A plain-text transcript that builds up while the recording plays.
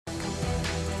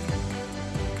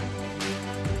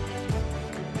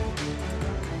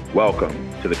Welcome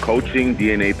to the Coaching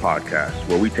DNA podcast,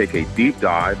 where we take a deep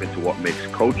dive into what makes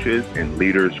coaches and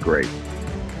leaders great.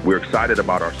 We're excited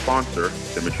about our sponsor,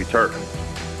 Symmetry Turf.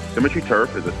 Symmetry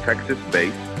Turf is a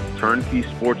Texas-based turnkey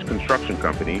sports construction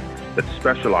company that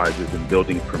specializes in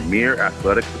building premier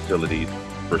athletic facilities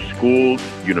for schools,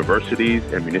 universities,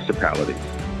 and municipalities.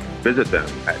 Visit them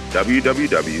at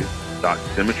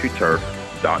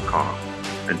www.symmetryturf.com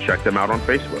and check them out on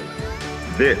Facebook.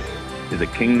 This is a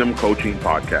Kingdom Coaching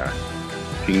podcast.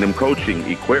 Kingdom Coaching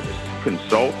equips,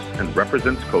 consults, and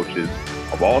represents coaches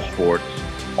of all sports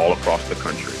all across the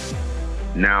country.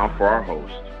 Now for our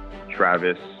host,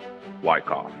 Travis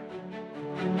Wyckoff.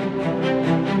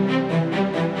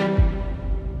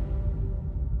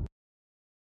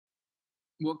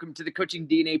 Welcome to the Coaching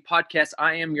DNA podcast.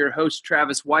 I am your host,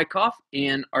 Travis Wyckoff,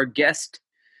 and our guest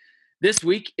this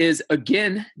week is,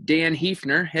 again, Dan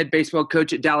Heafner, head baseball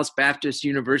coach at Dallas Baptist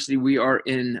University. We are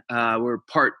we're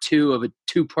part two of a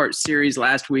two-part series.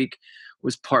 Last week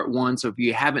was part one. So if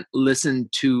you haven't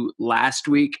listened to last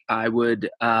week, I would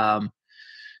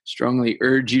strongly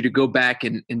urge you to go back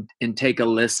and take a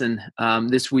listen.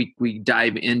 This week we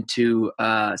dive into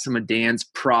some of Dan's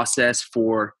process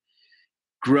for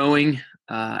growing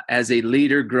as a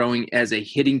leader, growing as a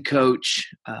hitting coach.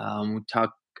 We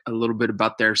talk a little bit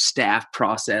about their staff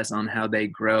process on how they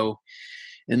grow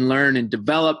and learn and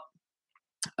develop.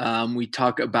 We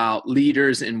talk about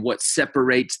leaders and what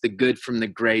separates the good from the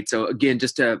great. So again,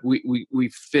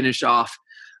 we finish off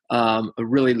a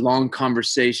really long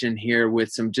conversation here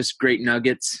with some just great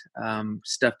nuggets,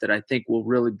 stuff that I think will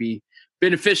really be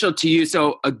beneficial to you.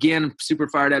 So again, I'm super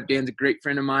fired up. Dan's a great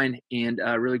friend of mine and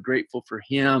really grateful for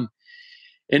him.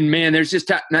 And man, there's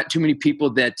just not too many people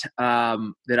that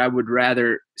I would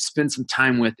rather spend some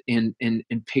time with and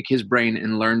pick his brain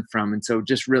and learn from. And so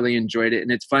just really enjoyed it.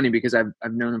 And it's funny because I've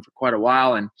known him for quite a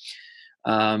while and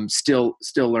still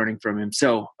learning from him.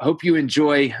 So I hope you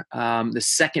enjoy the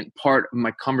second part of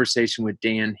my conversation with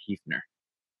Dan Heafner.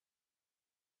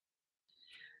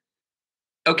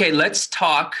 Okay, let's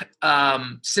talk.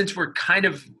 Since we're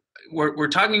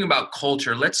talking about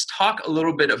culture, let's talk a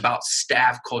little bit about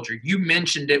staff culture. You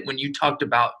mentioned it when you talked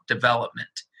about development,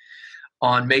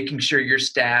 on making sure your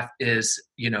staff is,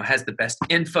 has the best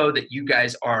info, that you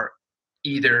guys are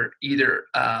either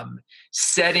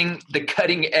setting the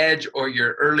cutting edge or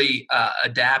your early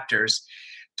adapters.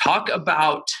 Talk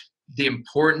about the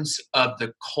importance of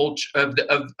the culture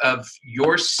of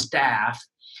your staff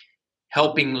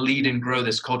helping lead and grow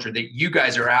this culture, that you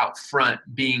guys are out front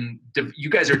you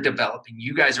guys are developing,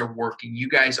 you guys are working, you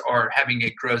guys are having a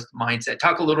growth mindset.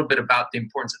 Talk a little bit about the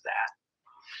importance of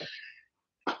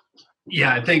that.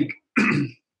 Yeah, I think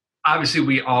obviously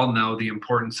we all know the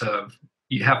importance of,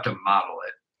 you have to model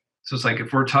it. So it's like,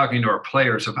 if we're talking to our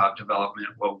players about development,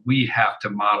 well, we have to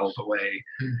model the way,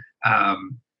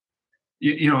 and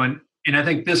I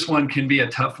think this one can be a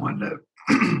tough one to,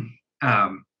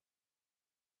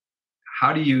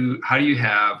 how do you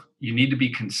need to be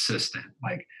consistent.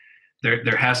 Like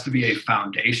there has to be a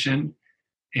foundation,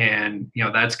 and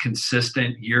that's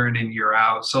consistent year in and year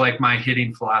out. So like my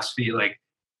hitting philosophy,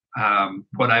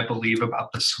 what I believe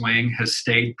about the swing has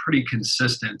stayed pretty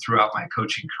consistent throughout my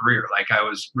coaching career. Like I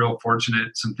was real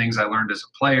fortunate, some things I learned as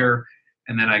a player,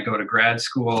 and then I go to grad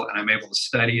school and I'm able to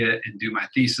study it and do my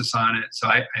thesis on it. So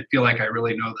I feel like I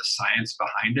really know the science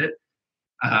behind it.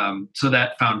 So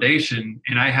that foundation,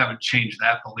 and I haven't changed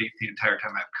that belief the entire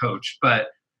time I've coached, but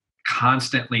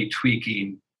constantly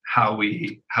tweaking how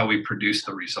we produce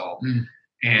the result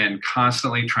and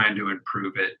constantly trying to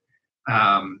improve it.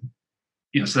 So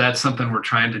that's something we're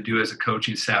trying to do as a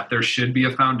coaching staff. There should be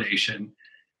a foundation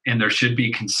and there should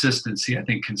be consistency. I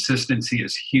think consistency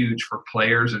is huge for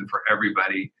players and for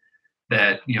everybody,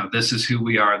 that, this is who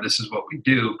we are, this is what we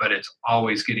do, but it's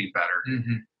always getting better.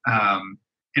 Mm-hmm.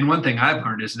 And one thing I've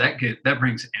learned is that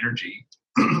brings energy.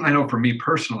 I know for me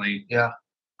personally,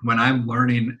 when I'm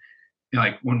learning,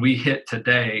 like when we hit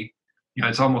today,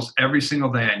 it's almost every single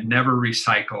day. I never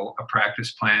recycle a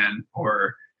practice plan,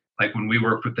 or like when we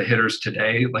work with the hitters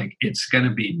today, like it's going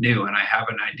to be new. And I have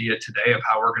an idea today of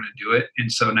how we're going to do it.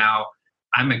 And so now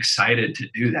I'm excited to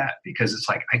do that, because it's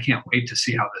like, I can't wait to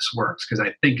see how this works, because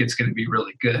I think it's going to be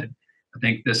really good. I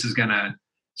think this is going to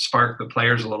spark the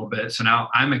players a little bit. So now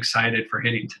I'm excited for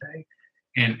hitting today.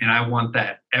 And I want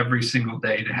that every single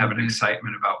day, to have an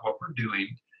excitement about what we're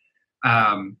doing.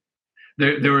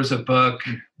 There was a book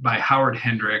by Howard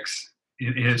Hendricks.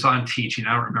 It's on teaching.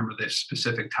 I don't remember the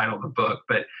specific title of the book,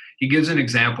 but he gives an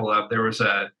example of, there was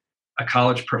a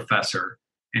college professor,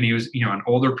 and he was, an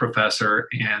older professor,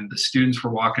 and the students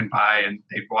were walking by, and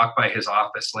they'd walk by his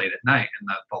office late at night, and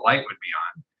the light would be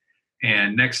on.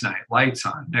 And next night, lights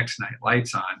on, next night,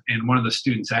 lights on. And one of the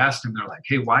students asked him, they're like,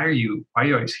 hey, why are you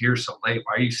always here so late?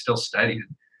 Why are you still studying?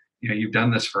 You've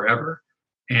done this forever.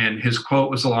 And his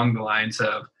quote was along the lines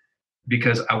of,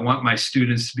 because I want my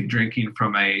students to be drinking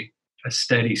from a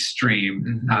steady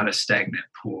stream, not a stagnant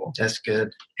pool. That's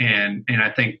good. And I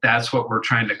think that's what we're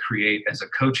trying to create as a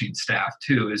coaching staff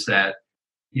too, is that,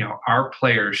 our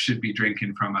players should be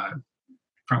drinking from a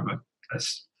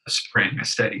spring, a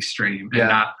steady stream, and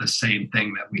not the same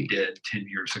thing that we did 10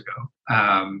 years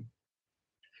ago.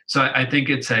 So I think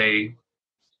it's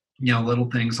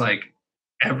little things like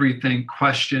everything,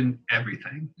 question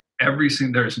everything.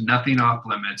 There's nothing off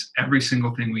limits. Every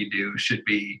single thing we do should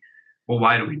be, well,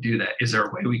 why do we do that? Is there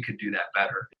a way we could do that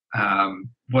better?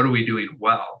 What are we doing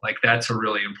well? Like, that's a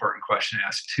really important question to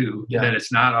ask too, that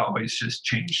it's not always just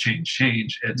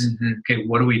change. It's, okay,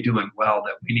 what are we doing well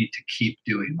that we need to keep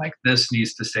doing? Like, this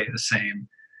needs to stay the same.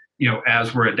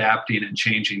 As we're adapting and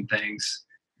changing things,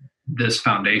 this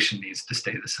foundation needs to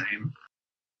stay the same.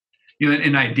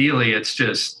 And ideally it's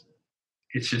just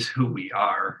who we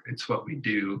are. It's what we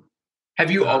do.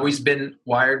 Have you always been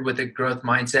wired with a growth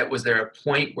mindset? Was there a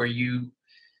point where you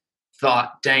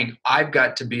thought, dang, I've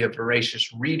got to be a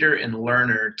voracious reader and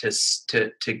learner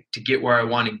to get where I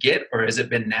want to get? Or has it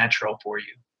been natural for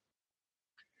you?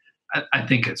 I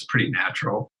think it's pretty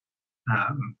natural.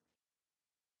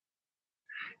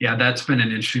 That's been an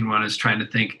interesting one, is trying to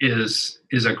think, is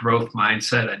a growth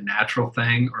mindset a natural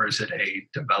thing or is it a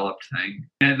developed thing?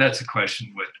 And that's a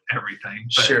question with everything.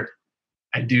 But sure.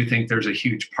 I do think there's a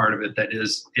huge part of it that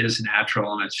is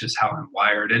natural, and it's just how I'm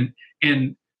wired.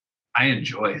 And I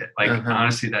enjoy it. Like,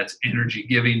 honestly, that's energy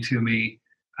giving to me,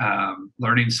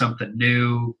 learning something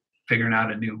new, figuring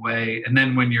out a new way. And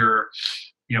then when you're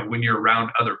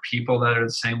around other people that are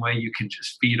the same way, you can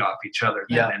just feed off each other.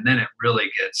 And then it really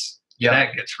gets,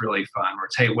 that gets really fun, where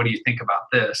it's, hey, what do you think about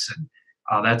this? And,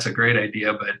 oh, that's a great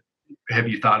idea, but have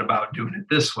you thought about doing it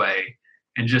this way?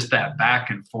 And just that back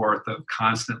and forth of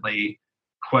constantly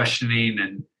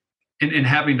questioning and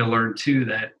having to learn too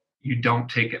that you don't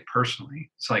take it personally.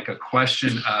 It's like a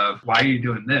question of, why are you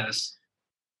doing this?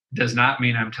 Does not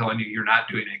mean I'm telling you you're not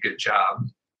doing a good job.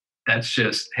 That's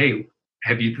just, hey,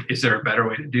 is there a better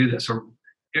way to do this? Or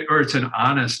it's an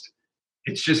honest,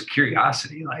 it's just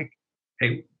curiosity. Like,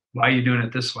 hey, why are you doing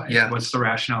it this way? What's the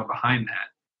rationale behind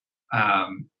that?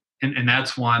 And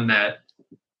that's one that,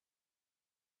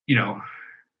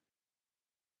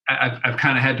 I've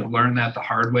kind of had to learn that the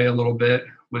hard way a little bit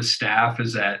with staff,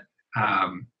 is that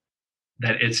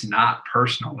that it's not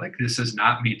personal. Like, this is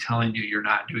not me telling you you're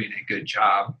not doing a good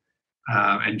job,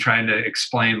 and trying to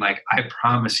explain, like, I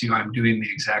promise you I'm doing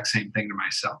the exact same thing to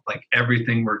myself. Like,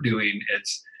 everything we're doing,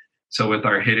 so with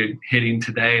our hitting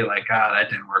today, like, that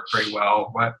didn't work very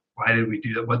well. Why did we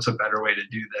do that? What's a better way to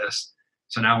do this?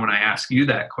 So now when I ask you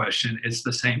that question, it's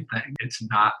the same thing. It's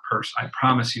not personal. I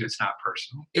promise you it's not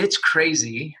personal. It's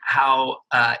crazy how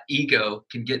ego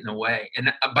can get in the way.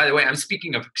 And by the way, I'm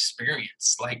speaking of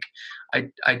experience. Like,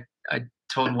 I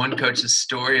told one coach a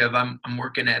story of I'm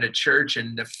working at a church,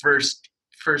 and the first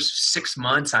 6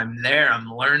 months I'm there, I'm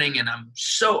learning, and I'm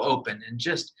so open, and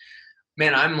just,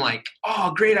 man, I'm like,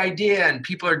 oh, great idea. And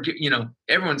people are,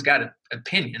 everyone's got an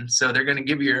opinion. So they're going to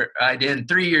give you your idea. And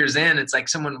 3 years in, it's like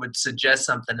someone would suggest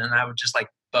something and I would just like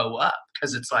bow up,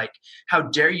 because it's like, how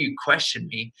dare you question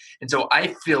me? And so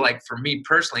I feel like, for me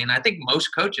personally, and I think most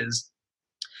coaches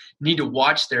need to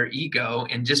watch their ego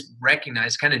and just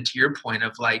recognize, kind of to your point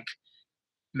of like,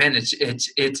 man, it's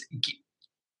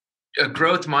a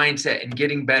growth mindset and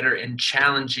getting better and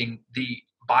challenging the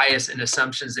bias and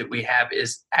assumptions that we have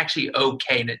is actually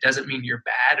okay. And it doesn't mean you're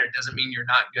bad, or it doesn't mean you're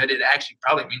not good. It actually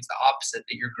probably means the opposite,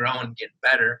 that you're growing, getting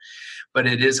better. But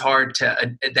it is hard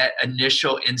to that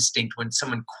initial instinct when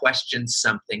someone questions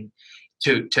something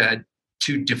to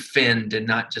defend and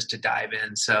not just to dive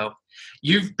in. So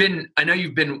I know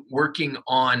you've been working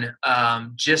on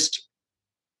just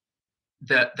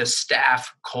the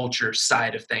staff culture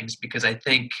side of things, because I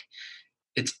think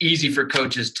it's easy for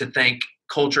coaches to think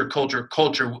culture.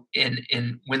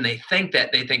 And when they think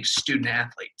that, they think student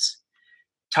athletes.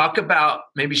 Talk about,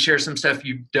 maybe share some stuff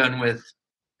you've done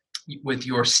with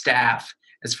your staff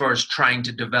as far as trying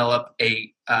to develop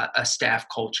a staff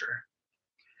culture.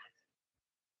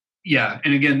 Yeah.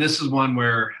 And again, this is one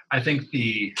where I think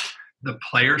the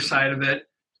player side of it,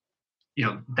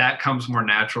 that comes more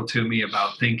natural to me,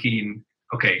 about thinking,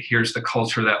 okay, here's the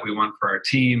culture that we want for our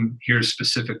team. Here's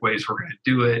specific ways we're going to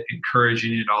do it,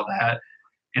 encouraging it, all that.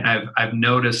 And I've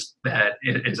noticed that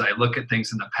as I look at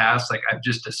things in the past, like, I've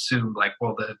just assumed, like,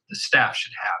 well, the staff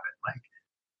should have it.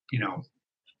 Like,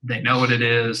 they know what it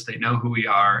is, they know who we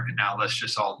are, and now let's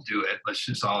just all do it. Let's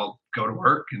just all go to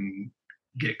work and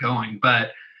get going.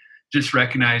 But just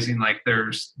recognizing like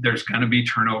there's going to be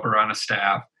turnover on a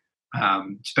staff,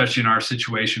 especially in our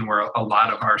situation where a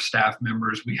lot of our staff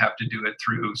members, we have to do it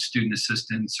through student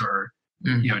assistants or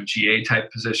GA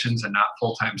type positions and not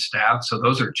full-time staff. So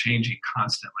those are changing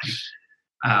constantly.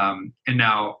 And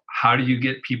now how do you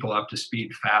get people up to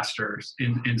speed faster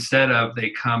instead of they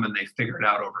come and they figure it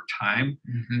out over time,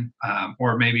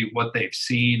 or maybe what they've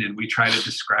seen and we try to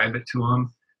describe it to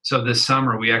them. So this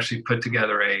summer we actually put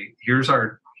together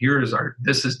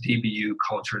this is DBU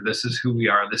culture. This is who we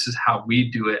are. This is how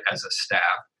we do it as a staff.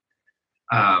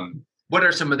 What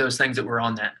are some of those things that were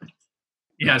on that?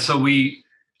 Yeah. So we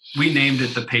named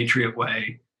it the Patriot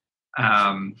Way.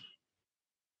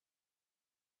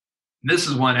 This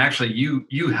is one, actually,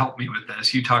 you helped me with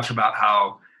this. You talked about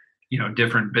how,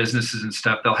 different businesses and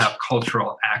stuff, they'll have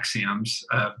cultural axioms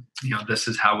of, this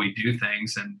is how we do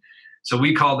things. And so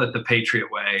we called it the Patriot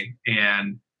Way,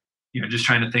 and, just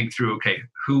trying to think through, okay,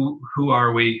 who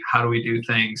are we? How do we do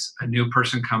things? A new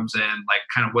person comes in, like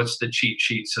kind of what's the cheat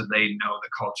sheet so they know the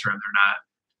culture and they're not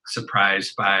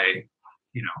surprised by,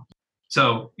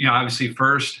 So, obviously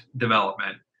first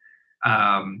development,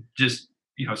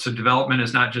 so development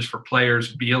is not just for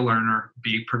players, be a learner,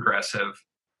 be progressive,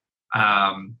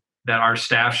 that our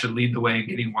staff should lead the way in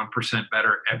getting 1%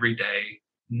 better every day.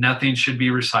 Nothing should be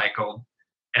recycled.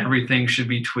 Everything should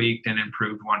be tweaked and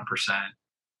improved 1%.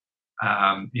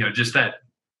 Just that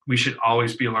we should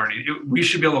always be learning. We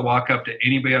should be able to walk up to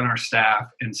anybody on our staff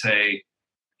and say,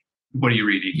 what are you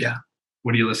reading? Yeah.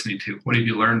 What are you listening to? What have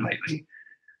you learned lately?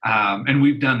 And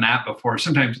we've done that before.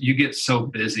 Sometimes you get so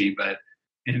busy,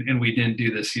 and we didn't do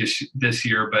this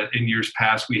year, but in years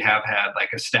past, we have had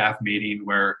like a staff meeting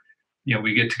where,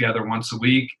 we get together once a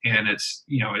week, and it's,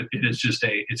 it is just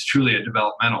it's truly a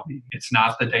developmental meeting. It's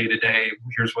not the day-to-day,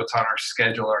 here's what's on our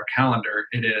schedule, our calendar.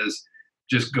 It is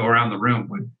just go around the room.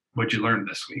 What'd you learn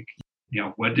this week?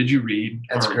 What did you read?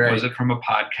 That's or great. Was it from a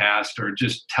podcast? Or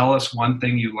just tell us one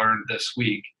thing you learned this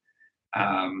week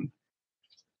that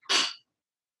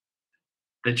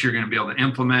you're going to be able to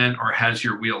implement, or has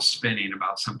your wheels spinning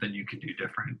about something you could do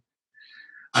different.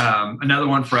 Another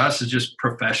one for us is just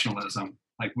professionalism.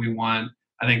 Like I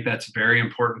think that's very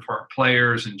important for our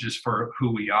players and just for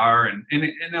who we are. And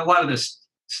a lot of this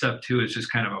stuff too is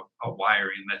just kind of a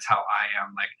wiring. That's how I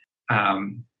am. Like,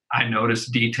 I notice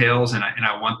details, and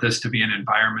I want this to be an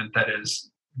environment that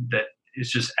is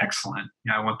just excellent.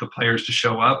 I want the players to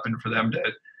show up and for them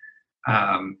to,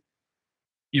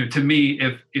 to me,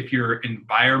 if your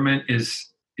environment is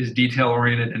detail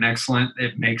oriented and excellent,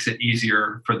 it makes it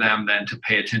easier for them then to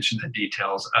pay attention to the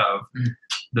details of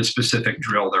the specific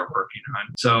drill they're working on.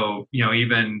 So,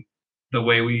 even the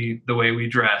way we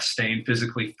dress, staying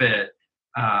physically fit,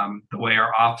 the way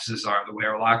our offices are, the way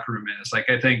our locker room is. Like,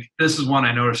 I think this is one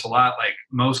I notice a lot. Like,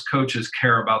 most coaches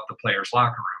care about the players'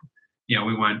 locker room.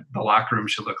 The locker room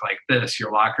should look like this.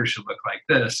 Your locker should look like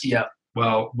this. Yeah.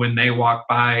 Well, when they walk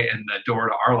by and the door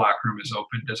to our locker room is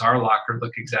open, does our locker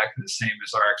look exactly the same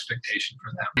as our expectation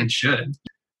for them? It should.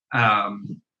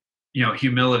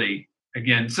 Humility.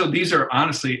 Again, so these are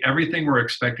honestly everything we're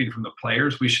expecting from the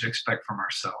players, we should expect from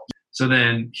ourselves. So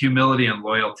then humility and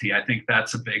loyalty, I think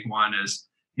that's a big one is,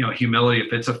 humility.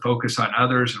 If it's a focus on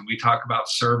others and we talk about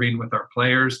serving with our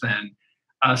players, then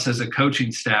us as a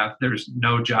coaching staff, there's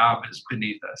no job is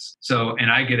beneath us. So,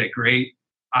 and I get a great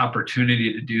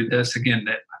opportunity to do this. Again,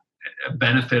 that a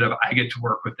benefit of I get to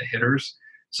work with the hitters.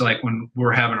 So like when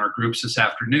we're having our groups this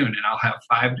afternoon, and I'll have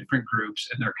 5 different groups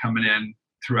and they're coming in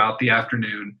throughout the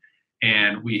afternoon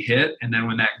and we hit. And then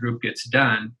when that group gets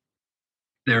done,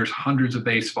 there's hundreds of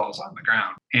baseballs on the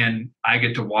ground, and I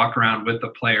get to walk around with the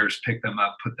players, pick them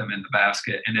up, put them in the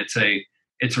basket. And it's a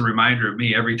reminder of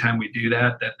me every time we do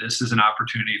that this is an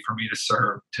opportunity for me to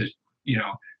serve, to,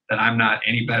 that I'm not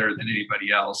any better than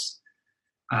anybody else.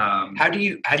 How do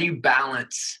you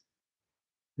balance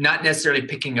not necessarily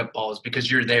picking up balls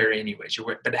because you're there anyways,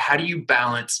 but how do you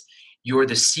balance you're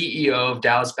the CEO of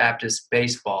Dallas Baptist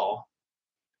baseball,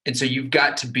 and so you've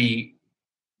got to be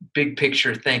big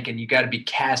picture thinking, you got to be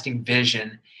casting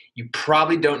vision. You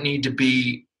probably don't need to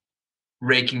be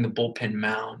raking the bullpen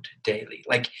mound daily.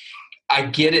 Like, I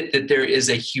get it that there is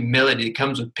a humility that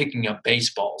comes with picking up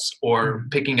baseballs or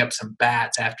picking up some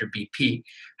bats after BP.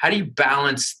 How do you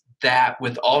balance that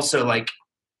with also like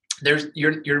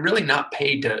you're really not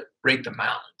paid to rake the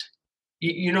mound?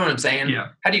 You know what I'm saying? Yeah.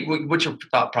 What's your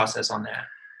thought process on that?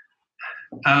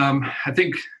 I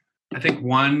think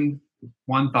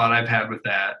one thought I've had with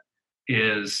that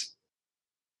is,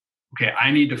 okay,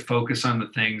 I need to focus on the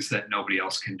things that nobody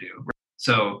else can do.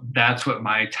 So that's what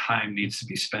my time needs to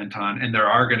be spent on. And there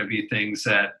are going to be things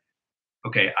that,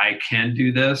 okay, I can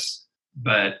do this,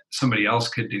 but somebody else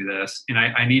could do this. And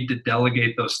I need to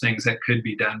delegate those things that could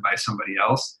be done by somebody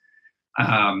else,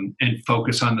 and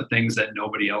focus on the things that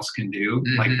nobody else can do.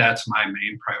 Mm-hmm. Like that's my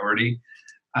main priority.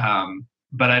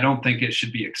 But I don't think it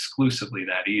should be exclusively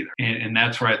that either. And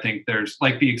that's where I think there's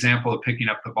like the example of picking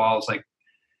up the balls, like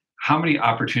how many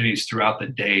opportunities throughout the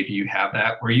day do you have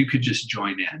that where you could just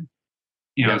join in?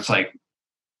 You know, It's like,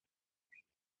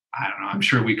 I don't know, I'm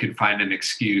sure we could find an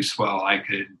excuse. Well, I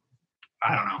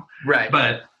don't know. Right.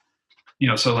 But,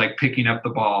 so like picking up the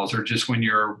balls, or just when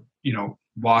you're,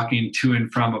 walking to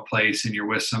and from a place and you're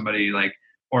with somebody, like,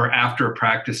 or after a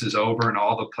practice is over and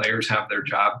all the players have their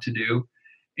job to do,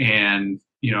 and,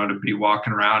 to be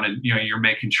walking around and, you're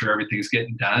making sure everything's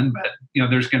getting done. But,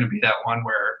 there's going to be that one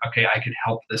where, okay, I could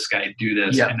help this guy do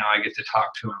this. And now I get to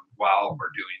talk to him while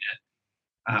we're doing it.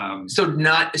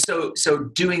 So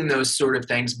doing those sort of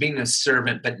things, being a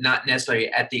servant, but not necessarily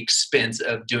at the expense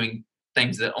of doing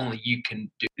things that only you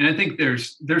can do. And I think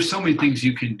there's so many things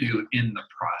you can do in the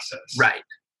process. Right.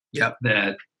 Yep.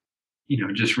 That,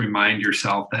 just remind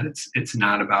yourself that it's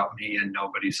not about me and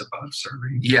nobody's above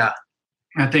serving. Yeah.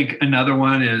 I think another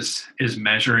one is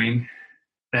measuring,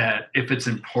 that if it's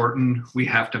important, we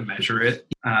have to measure it,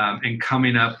 and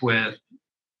coming up with,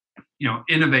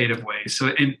 innovative ways.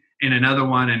 So in another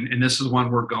one, and this is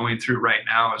one we're going through right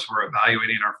now as we're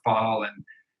evaluating our fall and,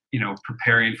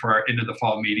 preparing for our into the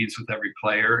fall meetings with every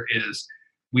player, is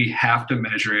we have to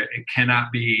measure it. It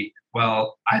cannot be,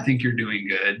 well, I think you're doing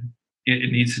good.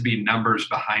 It needs to be numbers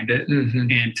behind it,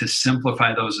 and to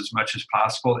simplify those as much as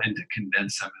possible and to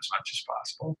condense them as much as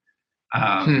possible.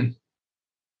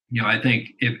 I think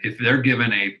if they're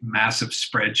given a massive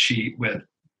spreadsheet with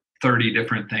 30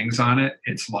 different things on it,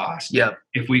 it's lost. Yep.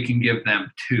 If we can give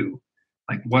them 2,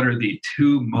 like what are the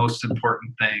 2 most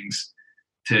important things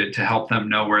to help them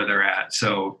know where they're at?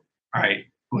 So, all right,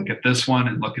 look at this one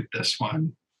and look at this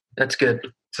one. That's good.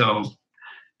 So,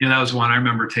 that was one. I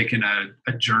remember taking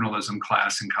a journalism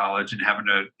class in college and having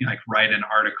to write an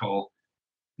article,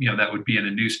 that would be in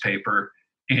a newspaper,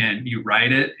 and you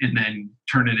write it and then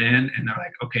turn it in, and they're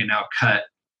like, okay, now cut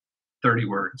 30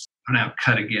 words. Now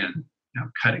cut again.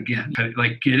 Now cut again.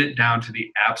 Like get it down to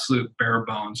the absolute bare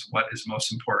bones, what is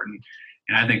most important.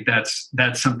 And I think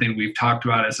that's something we've talked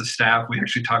about as a staff. We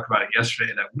actually talked about it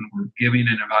yesterday, that when we're giving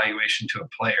an evaluation to a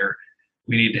player,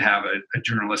 we need to have a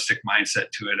journalistic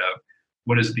mindset to it of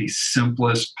what is the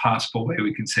simplest possible way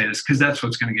we can say this, because that's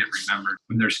what's going to get remembered.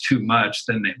 When there's too much,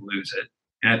 then they lose it.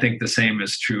 And I think the same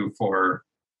is true for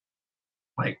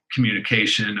like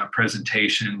communication, a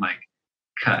presentation, like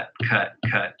cut.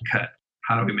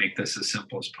 How do we make this as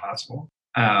simple as possible?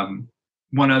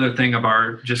 One other thing of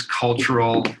our just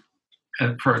cultural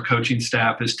for our coaching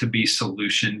staff is to be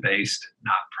solution-based,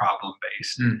 not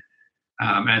problem-based. And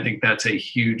I think that's a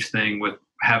huge thing with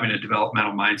having a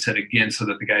developmental mindset, again, so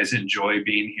that the guys enjoy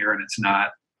being here and it's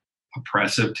not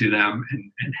oppressive to them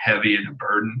and heavy and a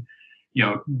burden.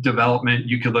 Development,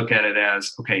 you could look at it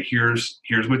as, okay, here's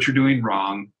what you're doing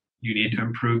wrong. You need to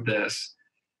improve this.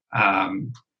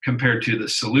 Compared to the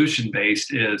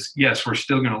solution-based is, yes, we're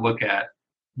still going to look at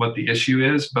what the issue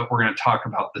is, but we're going to talk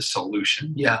about the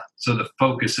solution. Yeah. So the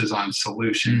focus is on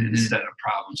solution instead of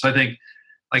problem. So I think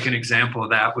like an example of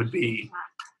that would be,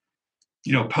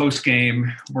 post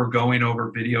game, we're going over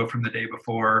video from the day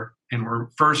before, and we're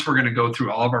going to go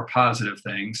through all of our positive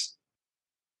things.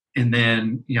 And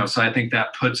then, so I think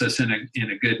that puts us in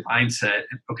a good mindset.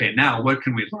 Okay, now what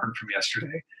can we learn from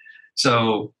yesterday?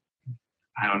 So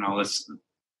I don't know,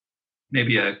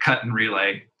 maybe a cut and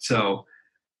relay. So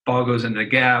ball goes into the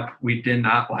gap. We did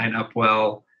not line up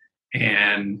well.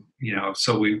 And,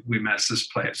 so we messed this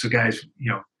play up. So guys,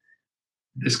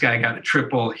 this guy got a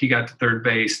triple. He got to third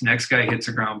base. Next guy hits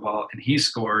a ground ball and he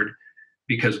scored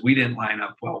because we didn't line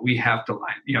up well. We have to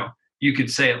line, you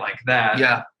could say it like that.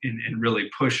 Yeah. And really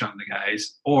push on the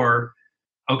guys. Or,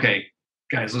 okay,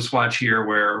 guys, let's watch here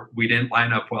where we didn't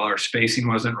line up well. Our spacing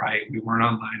wasn't right. We weren't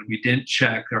on line. We didn't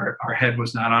check. Our head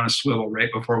was not on a swivel right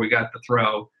before we got the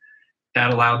throw.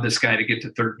 That allowed this guy to get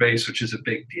to third base, which is a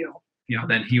big deal.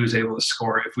 Then he was able to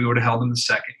score. If we would have held him the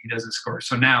second, he doesn't score.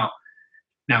 So now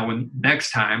when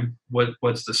next time,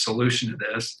 what's the solution to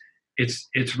this?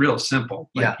 It's real simple.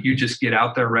 You just get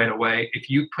out there right away. If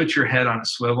you put your head on a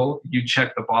swivel, you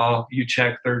check the ball, you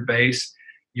check third base,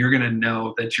 you're going to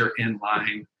know that you're in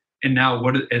line. And now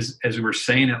as we were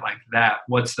saying it like that,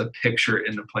 what's the picture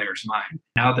in the player's mind?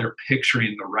 Now they're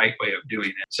picturing the right way of doing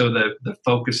it. So the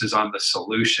focus is on the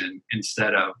solution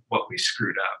instead of what we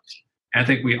screwed up. And I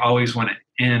think we always want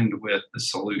to end with the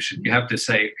solution. You have to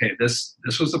say, okay, this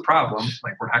was the problem.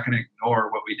 Like, we're not going to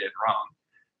ignore what we did wrong,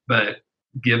 but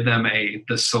give them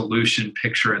the solution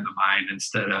picture in the mind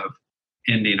instead of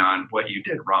ending on what you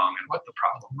did wrong and what the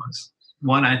problem was.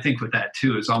 One, I think with that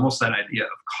too, is almost that idea of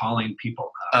calling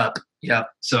people up. Yeah.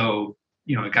 So,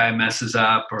 a guy messes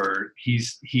up or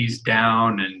he's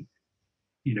down and,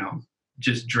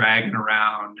 just dragging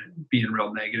around and being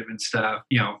real negative and stuff.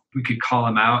 We could call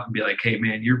him out and be like, hey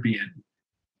man, you're being,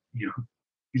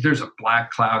 there's a black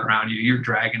cloud around you. You're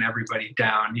dragging everybody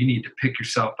down. You need to pick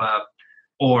yourself up.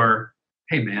 Or,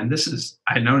 hey man,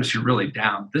 I notice you're really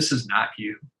down. This is not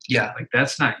you. Yeah. Like,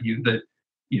 that's not you. The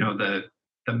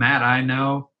Matt I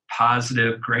know,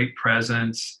 positive, great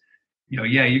presence,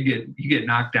 yeah, you get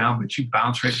knocked down, but you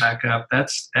bounce right back up.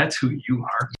 That's who you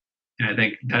are. And I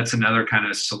think that's another kind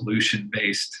of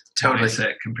solution-based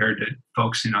mindset compared to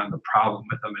focusing on the problem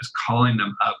with them, is calling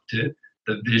them up to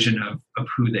the vision of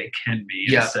who they can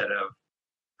be instead of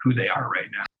who they are right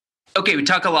now. Okay, we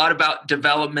talk a lot about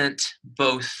development,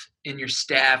 both in your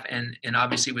staff and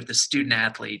obviously with the student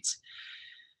athletes.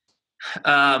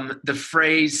 The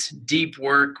phrase deep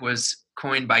work was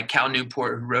coined by Cal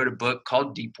Newport, who wrote a book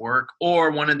called Deep Work. Or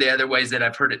one of the other ways that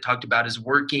I've heard it talked about is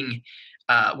working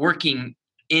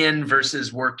in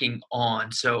versus working on.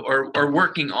 So, or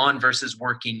working on versus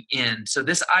working in. So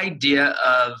this idea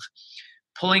of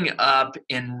pulling up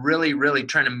and really, really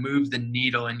trying to move the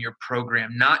needle in your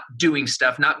program, not doing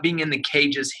stuff, not being in the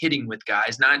cages hitting with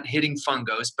guys, not hitting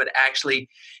fungos, but actually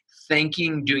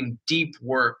thinking, doing deep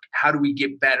work. How do we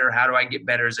get better? How do I get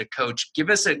better as a coach? Give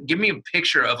me a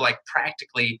picture of, like,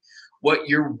 practically what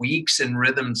your weeks and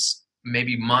rhythms,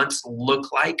 maybe months,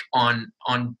 look like on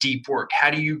deep work. How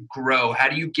do you grow? How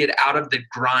do you get out of the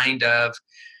grind of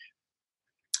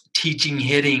teaching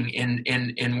hitting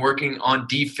and working on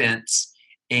defense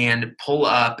and pull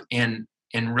up and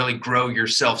really grow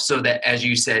yourself so that, as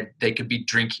you said, they could be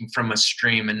drinking from a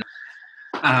stream? And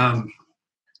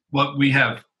what we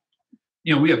have,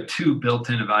 we have 2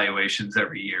 built-in evaluations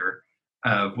every year.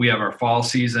 We have our fall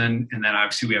season, and then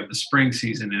obviously we have the spring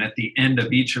season. And at the end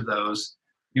of each of those,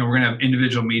 we're going to have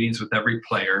individual meetings with every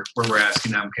player where we're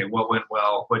asking them, okay, what went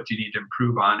well? What do you need to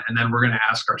improve on? And then we're going to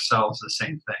ask ourselves the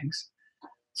same things.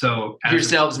 So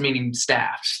yourselves meaning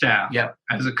staff. Yep.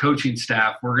 As a coaching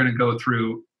staff, we're going to go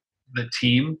through the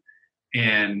team,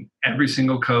 and every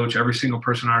single coach, every single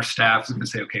person on our staff is going to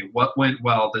say, okay, what went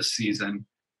well this season?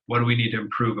 What do we need to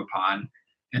improve upon?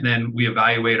 And then we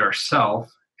evaluate ourselves,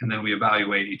 and then we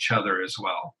evaluate each other as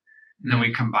well. And then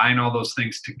we combine all those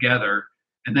things together.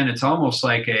 And then it's almost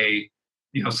like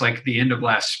it's like the end of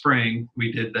last spring,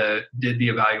 we did the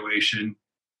evaluation.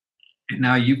 And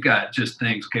now you've got just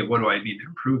things, okay, what do I need to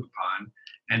improve upon?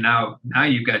 And now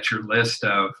you've got your list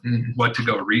of what to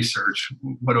go research.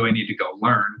 What do I need to go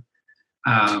learn?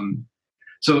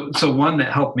 So one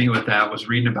that helped me with that was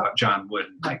reading about John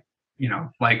Wooden.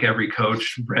 Like every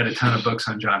coach, read a ton of books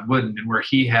on John Wooden, and where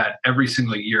he had every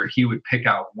single year, he would pick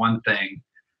out one thing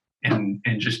and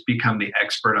just become the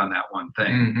expert on that one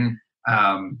thing.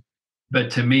 But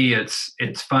to me,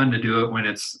 it's fun to do it when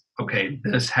it's, okay,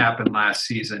 this happened last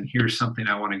season. Here's something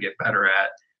I want to get better at.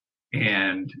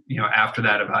 And, after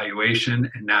that evaluation,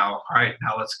 and now, all right,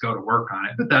 now let's go to work on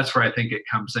it. But that's where I think it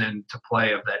comes into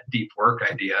play of that deep work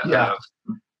idea of,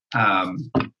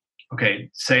 okay,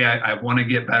 say I want to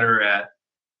get better at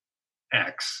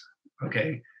X.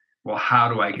 Okay, well,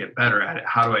 how do I get better at it?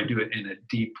 How do I do it in a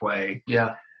deep way?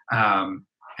 Yeah.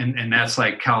 And that's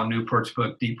like Cal Newport's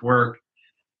book, Deep Work.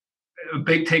 A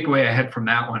big takeaway I had from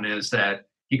that one is that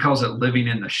he calls it living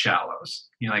in the shallows.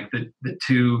 Like the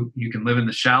 2, you can live in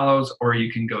the shallows or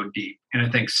you can go deep. And I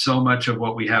think so much of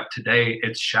what we have today,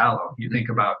 it's shallow. You think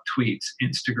about tweets,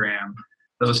 Instagram,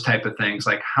 those type of things.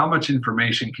 Like, how much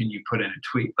information can you put in a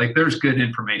tweet? Like, there's good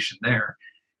information there.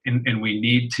 And we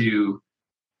need to,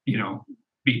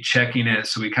 be checking it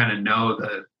so we kind of know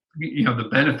the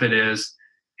benefit is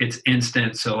it's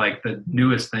instant. So like the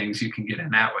newest things you can get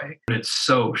in that way, but it's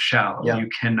so shallow. You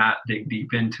cannot dig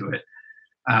deep into it.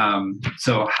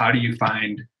 So how do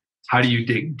you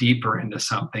dig deeper into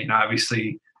something?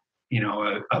 Obviously,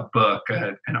 a book,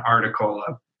 an article,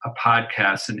 a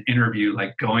podcast, an interview,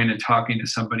 like going and talking to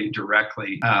somebody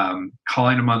directly,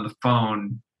 calling them on the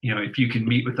phone, if you can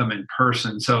meet with them in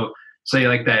person. So say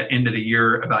like that end of the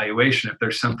year evaluation, if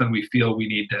there's something we feel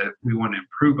we want to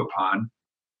improve upon,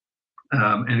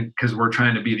 and because we're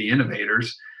trying to be the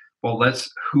innovators, well,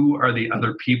 who are the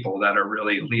other people that are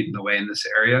really leading the way in this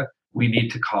area? We need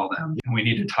to call them and we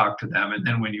need to talk to them. And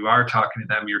then when you are talking to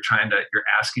them, you're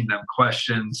asking them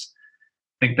questions.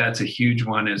 I think that's a huge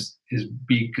one is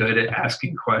be good at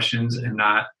asking questions and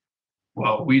not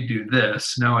well, we do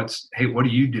this. No, it's, hey, what are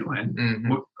you doing?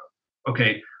 Mm-hmm.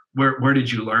 Okay, where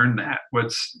did you learn that?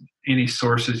 What's any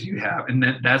sources you have? And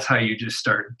that's how you just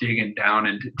start digging down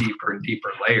into deeper and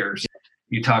deeper layers.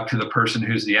 You talk to the person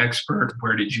who's the expert.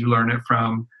 Where did you learn it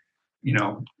from?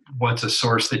 What's a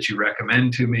source that you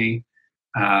recommend to me?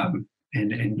 And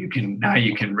you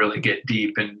can really get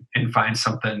deep and find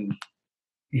something,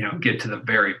 get to the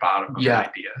very bottom of the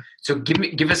idea. So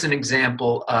give us an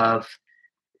example of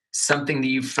something that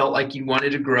you felt like you wanted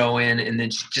to grow in, and then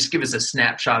just give us a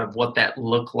snapshot of what that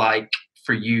looked like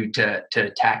for you to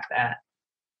attack that.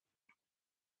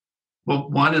 Well,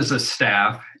 one as a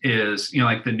staff is,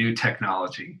 like the new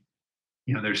technology.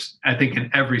 There's, I think in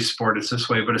every sport it's this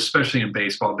way, but especially in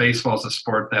baseball. Baseball is a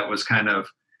sport that was kind of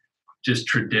just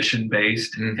tradition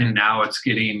based, mm-hmm. and now it's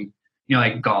getting,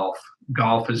 like golf.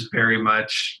 Golf is very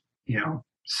much,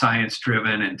 science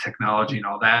driven and technology and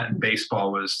all that, and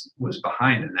baseball was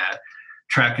behind in that.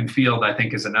 Track and field, I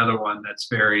think, is another one that's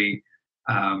very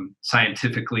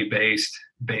scientifically based,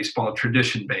 baseball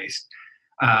tradition based.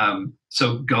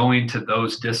 So going to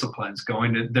those disciplines,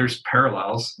 there's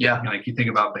parallels. Yeah. Like you think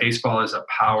about baseball as a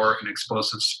power and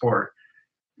explosive sport,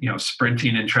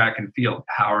 sprinting and track and field,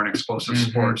 power and explosive mm-hmm.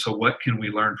 sport. So what can we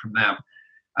learn from them?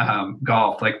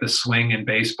 Golf, like the swing in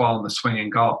baseball and the swing in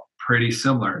golf, pretty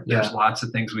similar. There's lots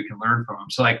of things we can learn from them.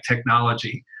 So like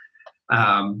technology,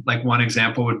 like one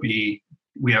example would be,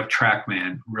 we have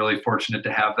TrackMan, really fortunate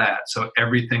to have that. So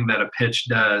everything that a pitch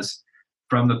does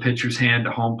from the pitcher's hand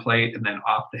to home plate and then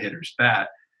off the hitter's bat,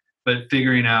 but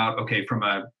figuring out, okay, from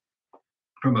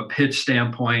a pitch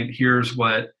standpoint, here's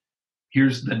what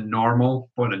a normal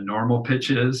pitch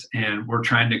is. And we're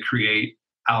trying to create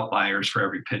outliers for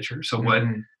every pitcher. So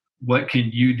mm-hmm. what can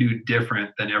you do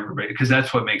different than everybody? Because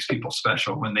that's what makes people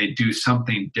special, when they do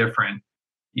something different.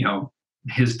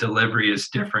 His delivery is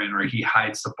different, or he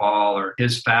hides the ball, or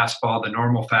his fastball, the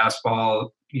normal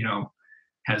fastball,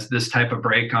 has this type of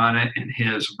break on it, and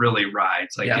his really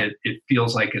rides. It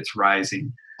feels like it's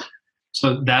rising.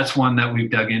 So that's one that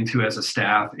we've dug into as a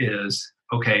staff is,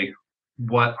 okay,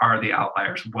 what are the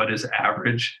outliers? What is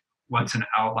average? What's an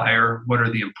outlier? What are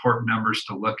the important numbers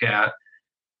to look at?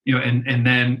 And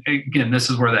then again, this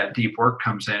is where that deep work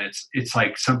comes in. It's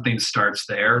like something starts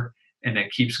there and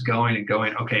it keeps going and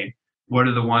going. Okay, what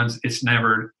are the ones? It's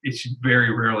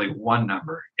very rarely one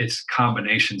number. It's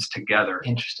combinations together.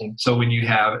 Interesting. So when you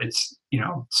have,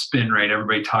 spin rate,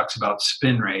 everybody talks about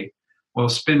spin rate. Well,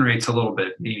 spin rate's a little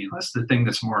bit meaningless. The thing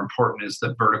that's more important is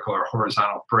the vertical or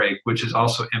horizontal break, which is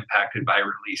also impacted by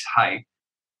release height.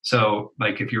 So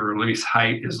like if your release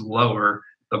height is lower,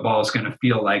 the ball is going to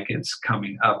feel like it's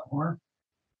coming up more.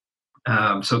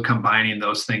 So combining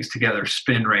those things together,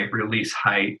 spin rate, release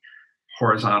height,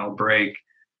 horizontal break,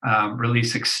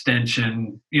 release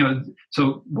extension,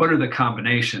 so what are the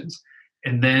combinations?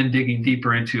 And then digging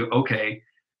deeper into, okay,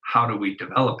 how do we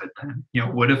develop it then?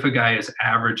 What if a guy is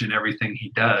average in everything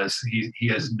he does? He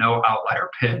has no outlier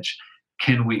pitch.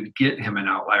 Can we get him an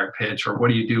outlier pitch, or what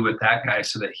do you do with that guy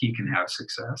so that he can have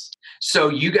success? So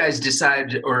you guys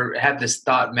decided or have this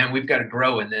thought, man, we've got to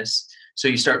grow in this. So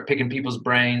you start picking people's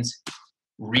brains,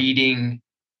 reading,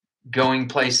 going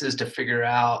places to figure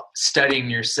out, studying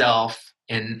yourself.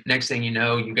 And next thing you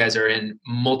know, you guys are in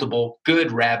multiple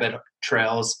good rabbit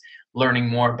trails, learning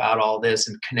more about all this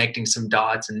and connecting some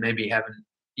dots and maybe having,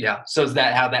 So is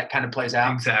that how that kind of plays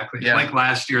out? Exactly. Yeah. Like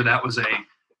last year, that was a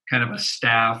kind of a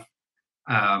staff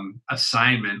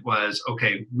assignment was,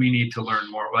 okay, we need to learn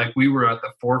more. Like we were at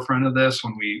the forefront of this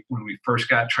when we first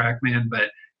got TrackMan,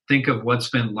 but think of what's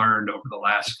been learned over the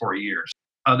last 4 years.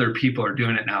 Other people are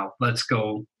doing it now. Let's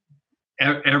go.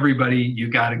 Everybody, you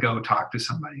got to go talk to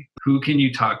somebody. Who can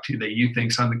you talk to that you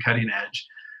think's on the cutting edge?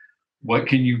 What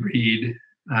can you read?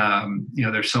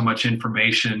 There's so much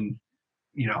information,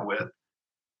 with,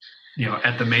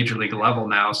 at the major league level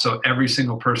now. So every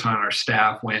single person on our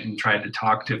staff went and tried to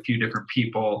talk to a few different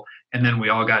people. And then we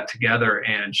all got together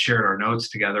and shared our notes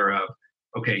together of,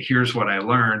 okay, here's what I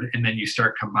learned. And then you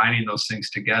start combining those things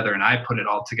together. And I put it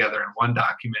all together in one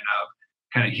document of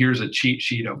kind of, here's a cheat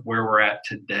sheet of where we're at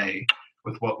today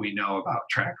with what we know about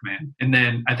TrackMan. And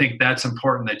then I think that's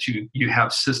important that you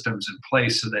have systems in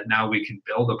place so that now we can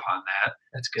build upon that.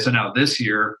 That's good. So now this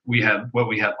year we had what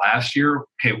we had last year.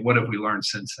 Okay, what have we learned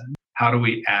since then? How do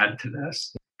we add to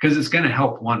this? Because it's going to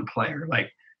help one player.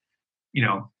 Like,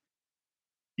 the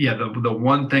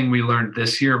one thing we learned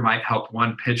this year might help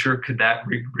one pitcher. Could that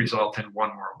result in one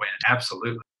more win?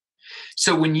 Absolutely.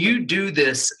 So when you do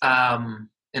this, and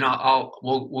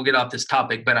we'll get off this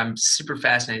topic, but I'm super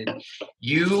fascinated.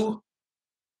 You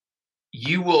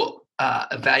will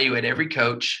evaluate every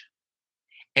coach,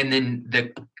 and then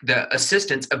the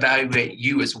assistants evaluate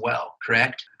you as well,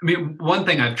 correct? I mean, one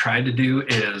thing I've tried to do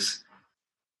is,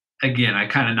 again, I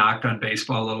kind of knocked on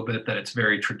baseball a little bit, that it's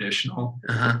very traditional.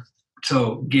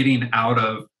 So getting out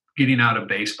of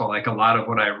baseball, like a lot of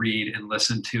what I read and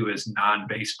listen to is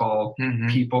non-baseball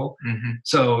people.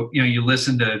 So, you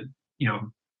listen to, a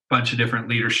bunch of different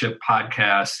leadership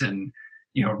podcasts and,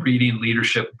 reading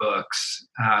leadership books.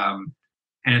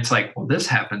 And it's like, well, this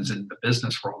happens in the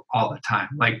business world all the time.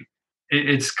 Like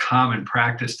it's common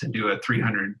practice to do a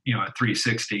 300, a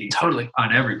 360 totally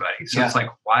on everybody. So it's like,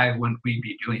 why wouldn't we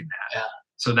be doing that? Yeah.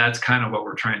 So that's kind of what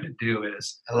we're trying to do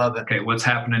is, I love it. Okay, what's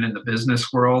happening in the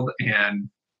business world? And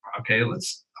okay,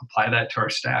 let's apply that to our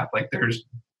staff. Like there's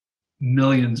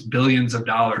millions, billions of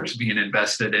dollars being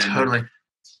invested in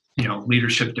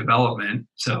leadership development.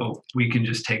 So we can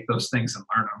just take those things and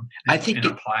learn them and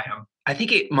apply them. I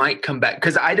think it might come back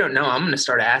because I don't know. I'm going to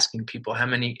start asking people how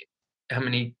many,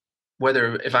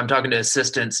 whether if I'm talking to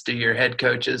assistants, do your head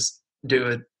coaches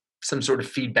do some sort of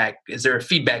feedback? Is there a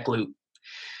feedback loop?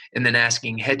 And then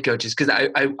asking head coaches, because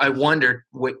I wonder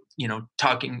what,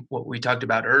 what we talked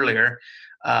about earlier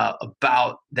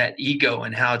about that ego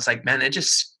and how it's like, man,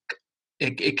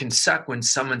 it can suck when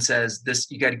someone says this,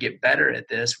 you got to get better at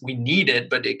this. We need it,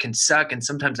 but it can suck. And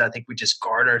sometimes I think we just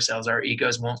guard ourselves. Our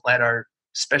egos won't let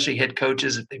especially head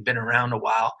coaches, if they've been around a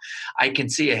while. I can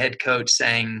see a head coach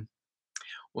saying,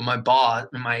 well, my boss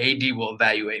and my AD will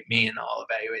evaluate me and I'll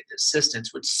evaluate the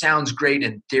assistants, which sounds great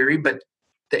in theory, but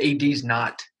the AD's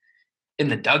not in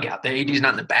the dugout. The AD's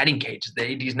not in the batting cage.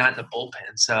 The AD's not in the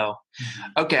bullpen. So,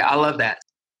 okay, I love that.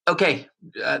 Okay,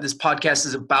 this podcast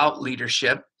is about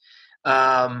leadership.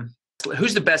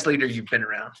 Who's the best leader you've been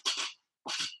around?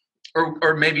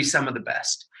 Or maybe some of the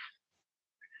best?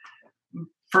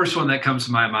 First one that comes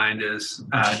to my mind is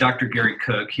Dr. Gary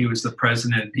Cook. He was the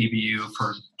president at DBU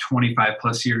for 25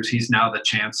 plus years. He's now the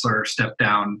chancellor, stepped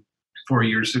down 4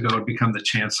 years ago to become the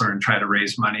chancellor and try to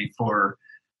raise money for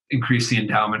increase the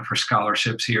endowment for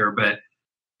scholarships here, but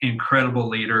incredible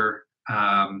leader.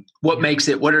 What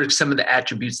are some of the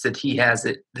attributes that he has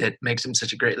that makes him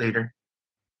such a great leader?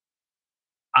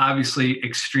 Obviously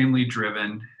extremely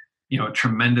driven,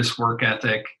 tremendous work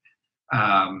ethic,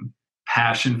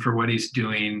 passion for what he's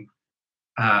doing.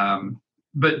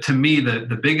 But to me,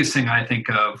 the biggest thing I think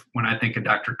of when I think of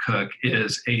Dr. Cook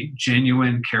is a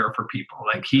genuine care for people.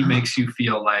 Like he makes you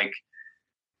feel like,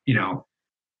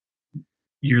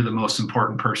 you're the most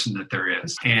important person that there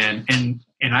is. And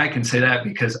I can say that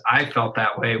because I felt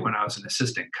that way when I was an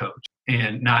assistant coach,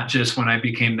 and not just when I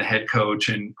became the head coach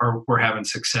or we're having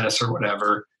success or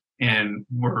whatever, and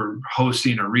we're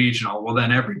hosting a regional. Well,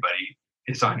 then everybody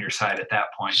is on your side at that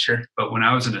point. Sure. But when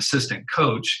I was an assistant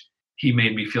coach, he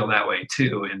made me feel that way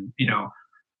too. And,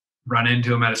 run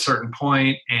into him at a certain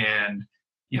point and,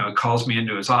 calls me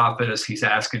into his office. He's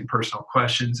asking personal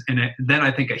questions. And then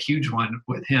I think a huge one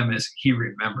with him is he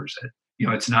remembers it.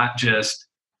 It's not just,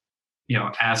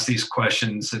 ask these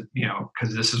questions,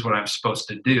 because this is what I'm supposed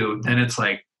to do. Then it's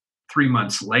like 3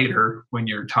 months later when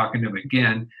you're talking to him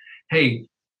again, hey,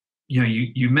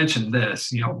 you mentioned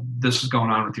this, this is going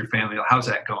on with your family. How's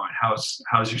that going?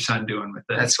 How's your son doing with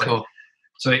this? That's cool.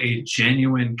 So a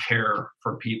genuine care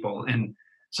for people. And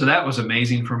so that was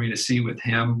amazing for me to see with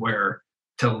him, where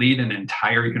to lead an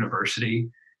entire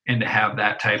university and to have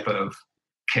that type of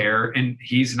care. And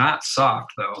he's not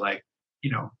soft though. Like,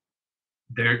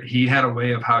 he had a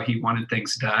way of how he wanted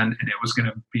things done, and it was going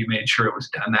to be made sure it was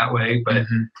done that way, but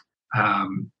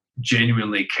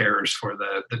genuinely cares for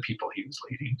the people he was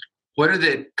leading. What are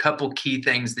the couple key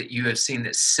things that you have seen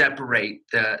that separate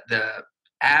the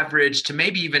average to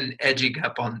maybe even edging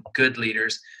up on good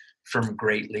leaders from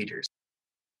great leaders?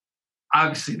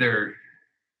 Obviously,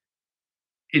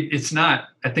 it's not,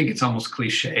 I think it's almost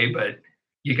cliche, but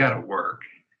you got to work.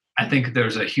 I think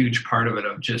there's a huge part of it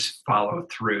of just follow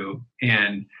through.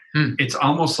 And it's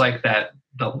almost like that,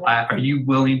 are you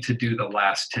willing to do the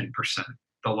last 10%,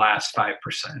 the last 5%?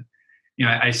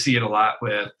 I see it a lot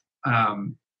with,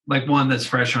 like one that's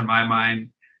fresh on my mind.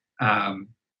 I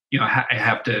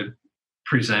have to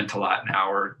present a lot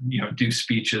now, or, do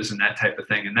speeches and that type of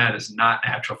thing. And that is not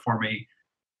natural for me.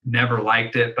 Never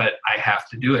liked it, but I have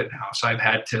to do it now. So I've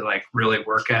had to really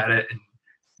work at it and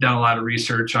done a lot of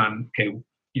research on, okay,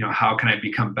 how can I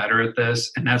become better at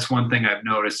this? And that's one thing I've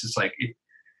noticed. It's like,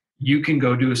 you can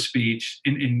go do a speech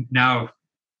and now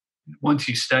once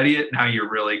you study it, now you're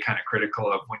really kind of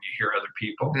critical of when you hear other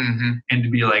people. And to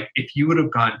be like, if you would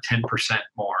have gone 10%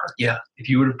 more, if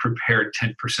you would have prepared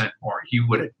 10% more, you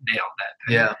would have nailed that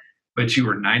thing. Yeah. But you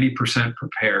were 90%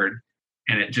 prepared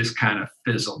and it just kind of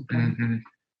fizzled. And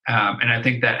I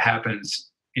think that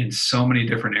happens in so many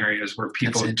different areas where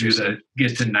people get to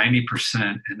 90%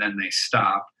 and then they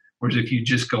stop. Whereas if you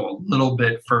just go a little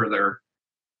bit further,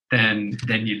 then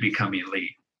you become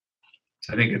elite.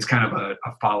 So I think it's kind of a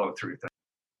follow through thing.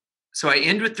 So I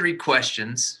end with 3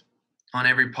 questions on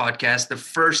every podcast. The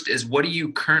first is, what are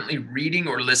you currently reading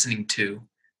or listening to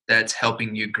that's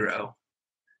helping you grow?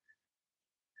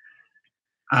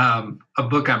 A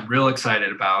book I'm real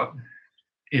excited about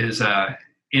is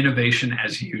Innovation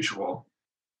as Usual.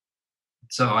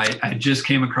 So I just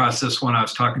came across this one. I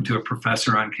was talking to a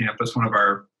professor on campus, one of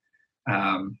our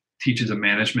teaches a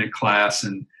management class,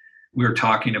 and we were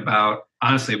talking about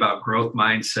growth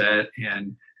mindset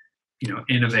and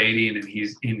innovating,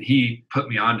 and he put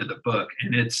me onto the book,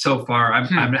 and it's so far I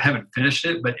haven't finished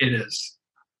it, but it's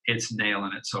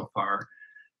nailing it so far.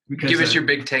 Give us your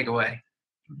big takeaway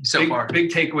so far. Big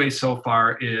takeaway so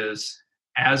far is,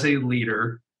 as a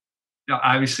leader,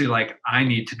 obviously, like, I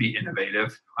need to be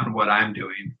innovative on what I'm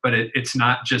doing, but it's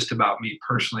not just about me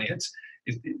personally.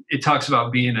 It talks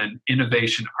about being an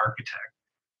innovation architect,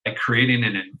 like creating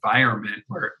an environment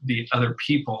where the other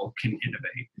people can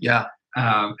innovate. Yeah.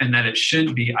 And that it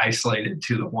shouldn't be isolated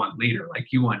to the one leader. Like,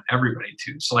 you want everybody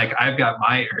to. So, like, I've got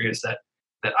my areas that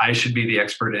I should be the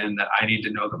expert in, that I need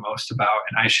to know the most about,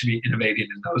 and I should be innovating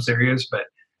in those areas, but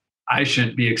I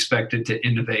shouldn't be expected to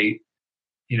innovate.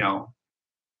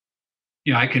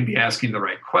 I can be asking the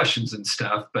right questions and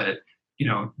stuff, but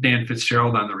Dan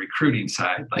Fitzgerald on the recruiting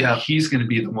side, he's going to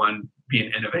be the one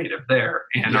being innovative there.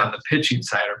 And on the pitching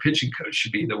side, our pitching coach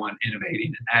should be the one innovating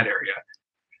in that area.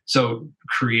 So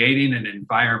creating an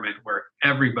environment where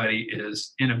everybody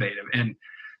is innovative. And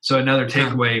so another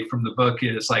takeaway from the book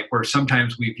is, like, where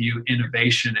sometimes we view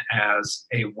innovation as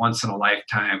a once in a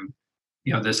lifetime,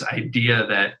 this idea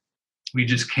that we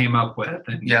just came up with,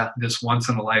 and this once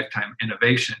in a lifetime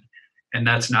innovation. And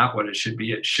that's not what it should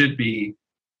be. It should be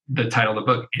the title of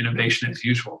the book, Innovation as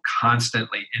Usual,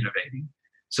 constantly innovating.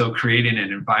 So creating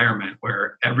an environment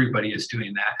where everybody is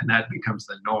doing that, and that becomes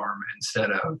the norm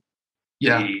instead of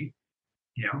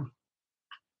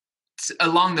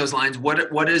Along those lines,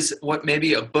 what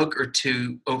maybe a book or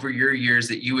 2 over your years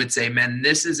that you would say, man,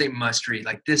 this is a must read.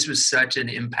 Like, this was such an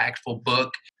impactful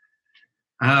book.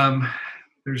 One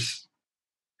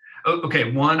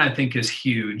I think is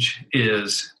huge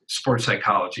is sports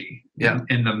psychology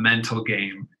in the mental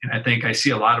game. And I think I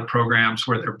see a lot of programs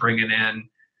where they're bringing in,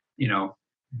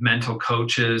 mental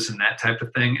coaches and that type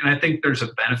of thing. And I think there's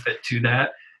a benefit to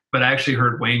that. But I actually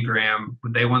heard Wayne Graham,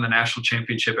 when they won the national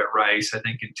championship at Rice, I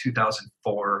think in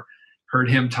 2004, heard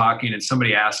him talking, and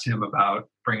somebody asked him about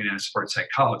bringing in a sports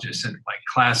psychologist, and, like,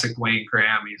 classic Wayne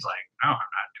Graham, he's like, no, I'm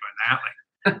not doing that.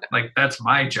 Like that's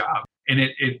my job. And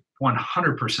it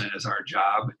 100% is our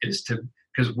job,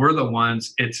 because we're the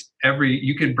ones,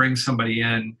 you can bring somebody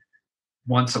in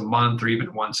once a month or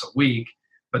even once a week,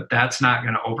 but that's not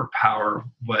going to overpower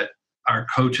what our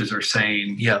coaches are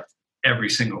saying every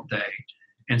single day.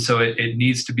 And so it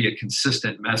needs to be a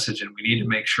consistent message, and we need to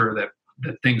make sure that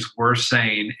the things we're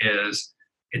saying it's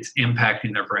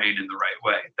impacting their brain in the right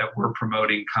way, that we're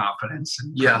promoting confidence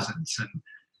and presence. And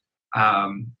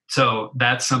so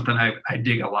that's something I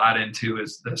dig a lot into,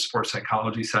 is the sports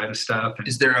psychology side of stuff. And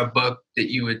is there a book that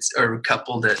you would, or a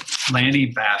couple that?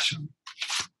 Lanny Bassham,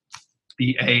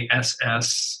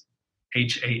 Bassham.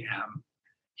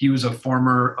 He was a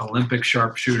former Olympic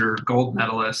sharpshooter, gold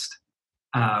medalist.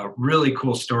 Really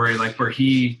cool story, like where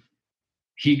he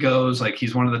goes, like,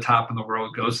 he's one of the top in the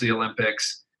world, goes to the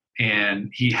Olympics, and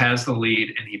he has the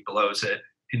lead and he blows it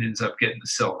and ends up getting the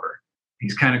silver.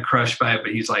 He's kind of crushed by it,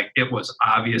 but he's like, it was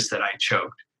obvious that I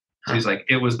choked. So he's like,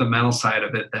 it was the mental side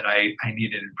of it that I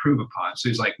needed to improve upon. So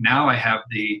he's like, now I have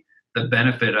the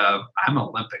benefit of, I'm an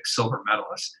Olympic silver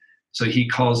medalist. So he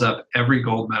calls up every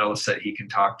gold medalist that he can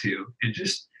talk to and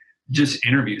just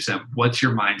interviews them. What's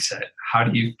your mindset? How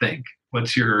do you think?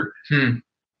 What's your, how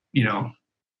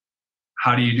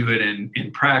do you do it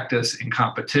in practice, in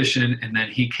competition? And then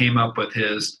he came up with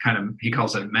his he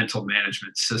calls it a mental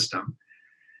management system.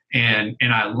 And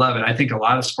I love it. I think a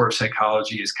lot of sports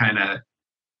psychology is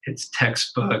it's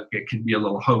textbook. It can be a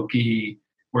little hokey,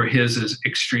 where his is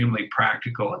extremely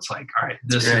practical. It's like, all right,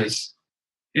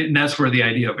 and that's where the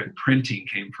idea of imprinting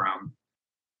came from.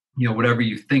 Whatever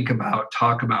you think about,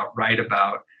 talk about, write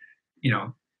about,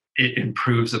 it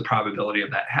improves the probability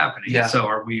of that happening. Yeah. So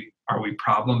are we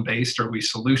problem-based, or are we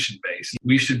solution-based?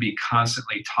 We should be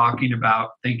constantly talking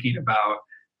about, thinking about,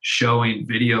 showing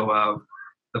video of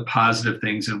the positive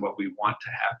things and what we want to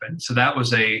happen. So that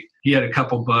was he had a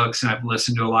couple books, and I've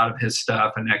listened to a lot of his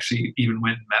stuff, and actually even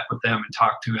went and met with them and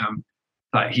talked to him.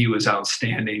 Thought he was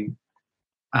outstanding.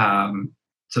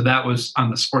 So that was on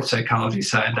the sports psychology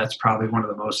side. That's probably one of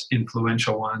the most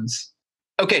influential ones.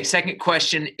 Okay, second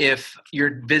question. If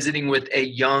you're visiting with a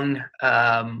young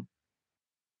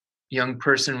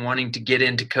person wanting to get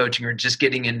into coaching or just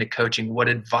getting into coaching, what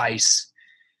advice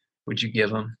would you give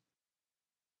them?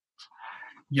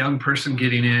 Young person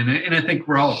getting in, and I think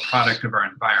we're all a product of our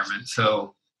environment.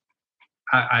 So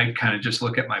I kind of just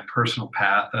look at my personal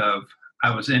path of,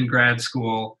 I was in grad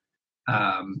school.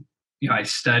 I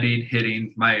studied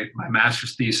hitting. My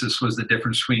master's thesis was the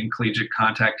difference between collegiate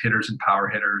contact hitters and power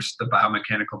hitters, the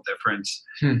biomechanical difference.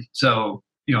 So,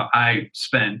 I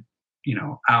spent,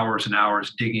 hours and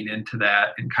hours digging into that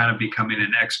and kind of becoming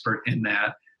an expert in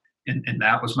that. And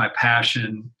that was my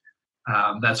passion.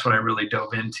 That's what I really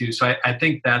dove into. So I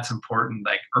think that's important.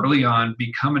 Like early on,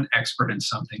 become an expert in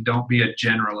something. Don't be a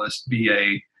generalist.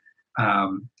 Be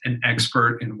an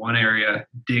expert in one area.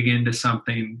 Dig into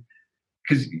something.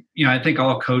 Because, I think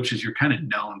all coaches, you're kind of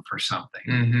known for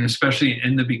something, especially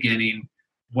in the beginning.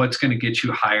 What's going to get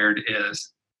you hired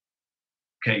is,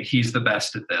 okay, he's the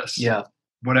best at this. Yeah.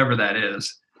 Whatever that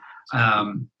is.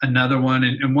 Another one,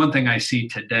 and one thing I see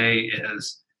today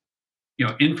is,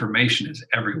 information is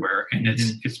everywhere, and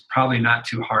it's probably not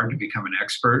too hard to become an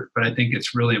expert, but I think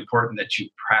it's really important that you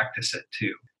practice it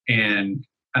too. And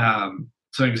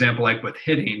so an example, like with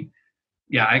hitting,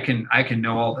 I can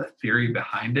know all the theory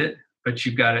behind it, but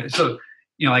you've got to, so,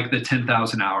 like the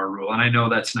 10,000 hour rule. And I know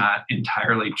that's not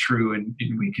entirely true, and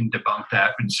we can debunk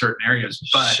that in certain areas,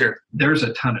 but there's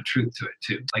a ton of truth to it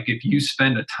too. Like if you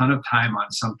spend a ton of time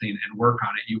on something and work on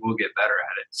it, you will get better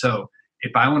at it. So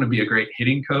if I want to be a great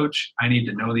hitting coach, I need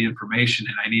to know the information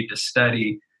and I need to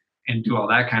study and do all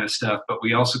that kind of stuff. But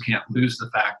we also can't lose the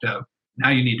fact of now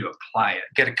you need to apply it.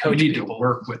 Get a coach. You need to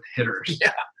work with hitters.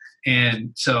 Yeah.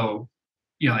 And so,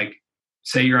 like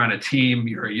say you're on a team,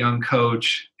 you're a young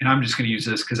coach, and I'm just going to use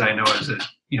this because I know as an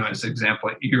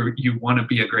example, you want to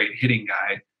be a great hitting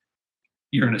guy.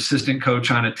 You're an assistant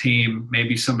coach on a team.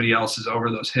 Maybe somebody else is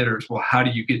over those hitters. Well, how do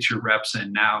you get your reps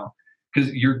in now?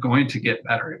 Because you're going to get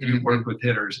better if you work with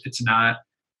hitters. It's not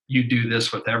you do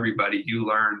this with everybody. You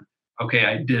learn, okay,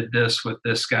 I did this with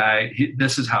this guy.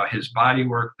 This is how his body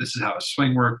worked. This is how his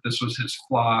swing worked. This was his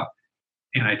flaw.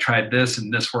 And I tried this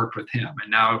and this worked with him. And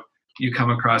now you come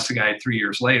across a guy 3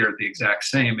 years later, the exact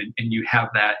same. And you have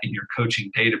that in your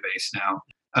coaching database now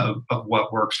of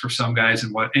what works for some guys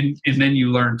and what. And then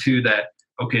you learn too that,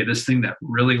 okay, this thing that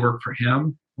really worked for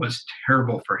him was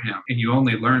terrible for him. And you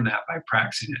only learn that by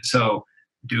practicing it. So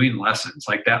doing lessons,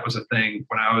 like that was a thing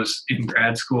when I was in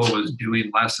grad school, was doing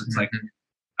lessons. Like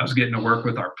I was getting to work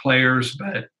with our players,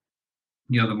 but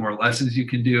the more lessons you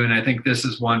can do. And I think this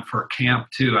is one for camp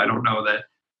too. I don't know that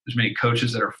there's many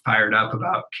coaches that are fired up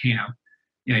about camp.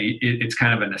 It's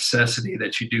kind of a necessity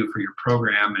that you do for your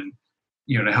program and,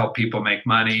 to help people make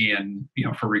money and,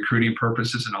 for recruiting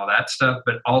purposes and all that stuff,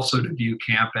 but also to view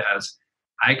camp as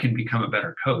I can become a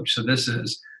better coach. So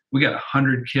we got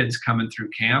 100 kids coming through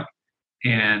camp,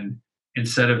 and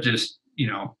instead of just,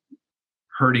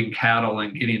 herding cattle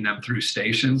and getting them through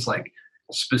stations, like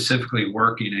specifically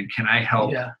working and can I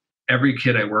help every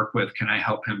kid I work with, can I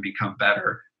help him become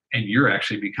better? And you're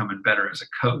actually becoming better as a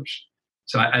coach.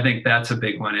 So I think that's a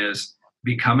big one, is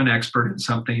become an expert in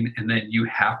something, and then you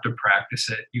have to practice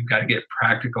it. You've got to get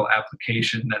practical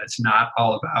application, that it's not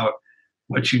all about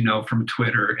what you know from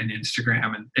Twitter and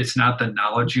Instagram. And it's not the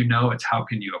knowledge it's how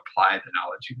can you apply the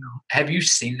knowledge you know. Have you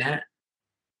seen that?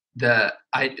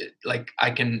 I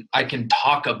can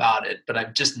talk about it, but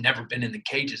I've just never been in the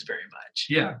cages very much.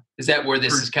 Yeah. Is that where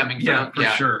this is coming from? Yeah, for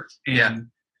sure. And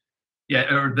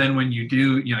or then when you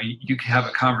do, you can have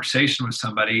a conversation with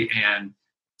somebody and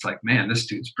it's like, man, this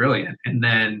dude's brilliant. And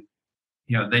then,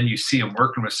 then you see him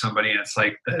working with somebody and it's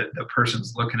like the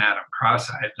person's looking at him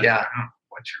cross-eyed. Like, I don't know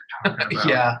what you're talking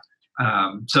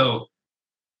about. So,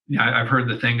 I've heard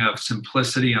the thing of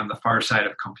simplicity on the far side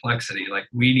of complexity. Like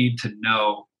we need to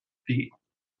know the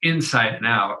inside and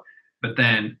out, but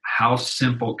then how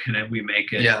simple can we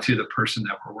make it to the person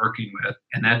that we're working with?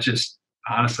 And that just,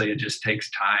 honestly, it just takes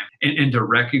time. And to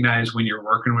recognize when you're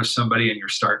working with somebody and you're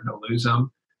starting to lose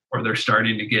them, or they're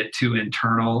starting to get too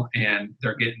internal and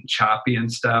they're getting choppy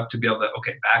and stuff, to be able to,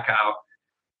 okay, back out,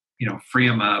 free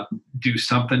them up, do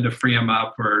something to free them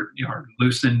up, or, or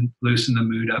loosen the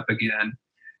mood up again.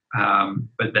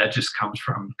 But that just comes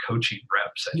from coaching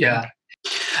reps. I think.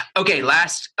 Okay.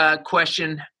 Last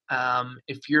question.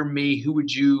 If you're me, who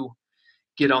would you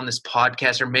get on this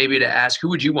podcast, or maybe to ask, who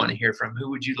would you want to hear from? Who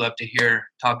would you love to hear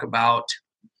talk about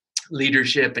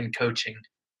leadership and coaching?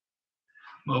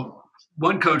 Well,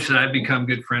 one coach that I've become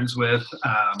good friends with,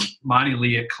 Monty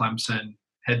Lee at Clemson.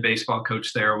 head baseball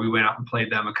coach there. We went out and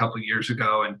played them a couple of years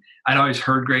ago, and I'd always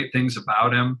heard great things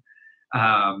about him.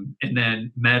 And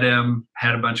then met him,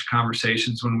 had a bunch of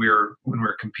conversations when we were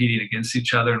competing against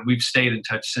each other, and we've stayed in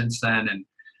touch since then. And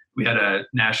we had a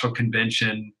national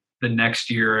convention the next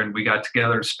year, and we got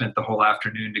together, spent the whole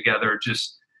afternoon together,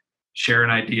 just sharing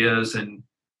ideas, and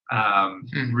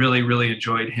really, really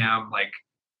enjoyed him. Like,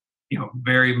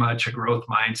 very much a growth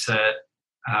mindset,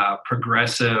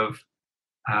 progressive.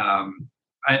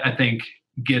 I think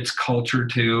gets culture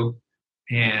too.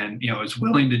 And, is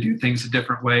willing to do things a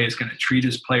different way, is going to treat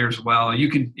his players well. And you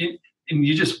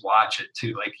just watch it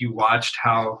too. Like, you watched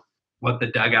what the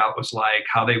dugout was like,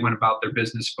 how they went about their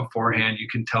business beforehand. You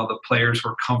can tell the players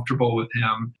were comfortable with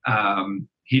him.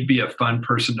 He'd be a fun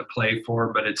person to play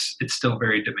for, but it's still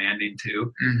very demanding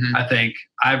too. Mm-hmm. I think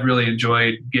I've really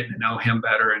enjoyed getting to know him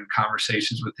better and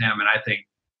conversations with him. And I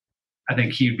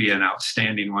think he'd be an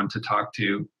outstanding one to talk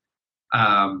to.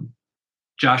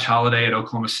 Josh Holliday at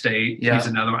Oklahoma State. Yeah. He's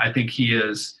another one. I think he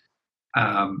is,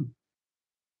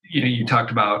 you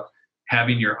talked about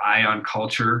having your eye on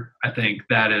culture. I think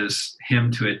that is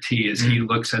him to a T, as he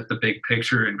looks at the big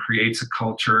picture and creates a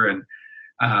culture. And,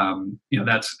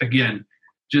 that's, again,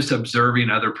 just observing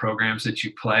other programs that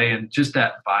you play and just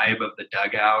that vibe of the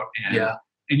dugout. And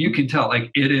you can tell,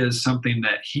 like, it is something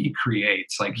that he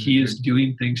creates. Like, he is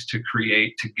doing things to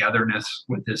create togetherness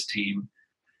with his team.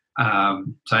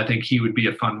 So I think he would be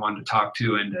a fun one to talk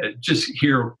to, and just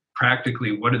hear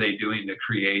practically what are they doing to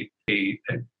create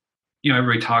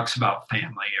everybody talks about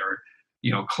family or,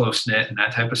 close knit and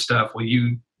that type of stuff. Well,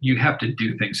 you have to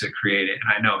do things to create it.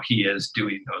 And I know he is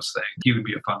doing those things. He would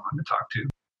be a fun one to talk to.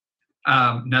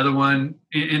 Another one,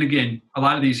 and again, a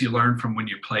lot of these you learn from when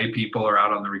you play people or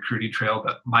out on the recruiting trail,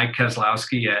 but Mike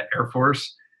Keselowski at Air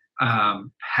Force,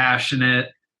 passionate.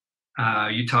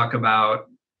 You talk about,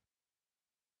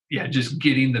 just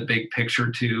getting the big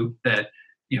picture too, that,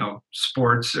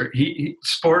 sports, or he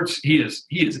is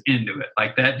into it.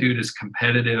 Like, that dude is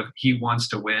competitive. He wants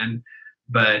to win,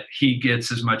 but he gets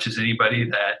as much as anybody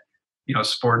that,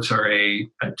 sports are a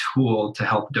tool to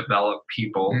help develop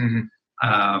people.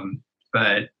 Mm-hmm.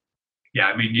 But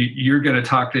you're going to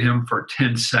talk to him for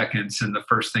 10 seconds, and the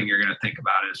first thing you're going to think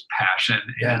about is passion.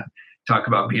 Yeah. And talk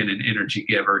about being an energy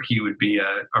giver. He would be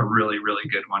a really, really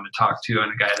good one to talk to,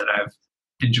 and a guy that I've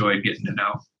enjoyed getting to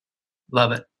know.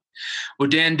 Love it. Well,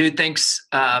 Dan, dude, thanks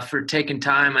for taking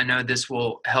time. I know this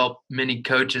will help many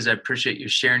coaches. I appreciate you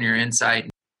sharing your insight.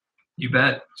 You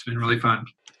bet. It's been really fun.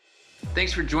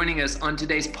 Thanks for joining us on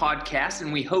today's podcast,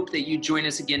 and we hope that you join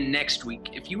us again next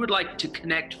week. If you would like to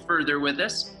connect further with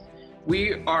us,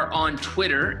 we are on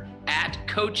Twitter at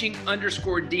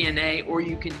coaching_DNA, or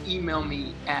you can email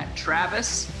me at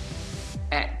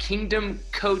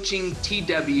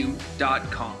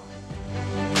Travis@kingdomcoachingtw.com.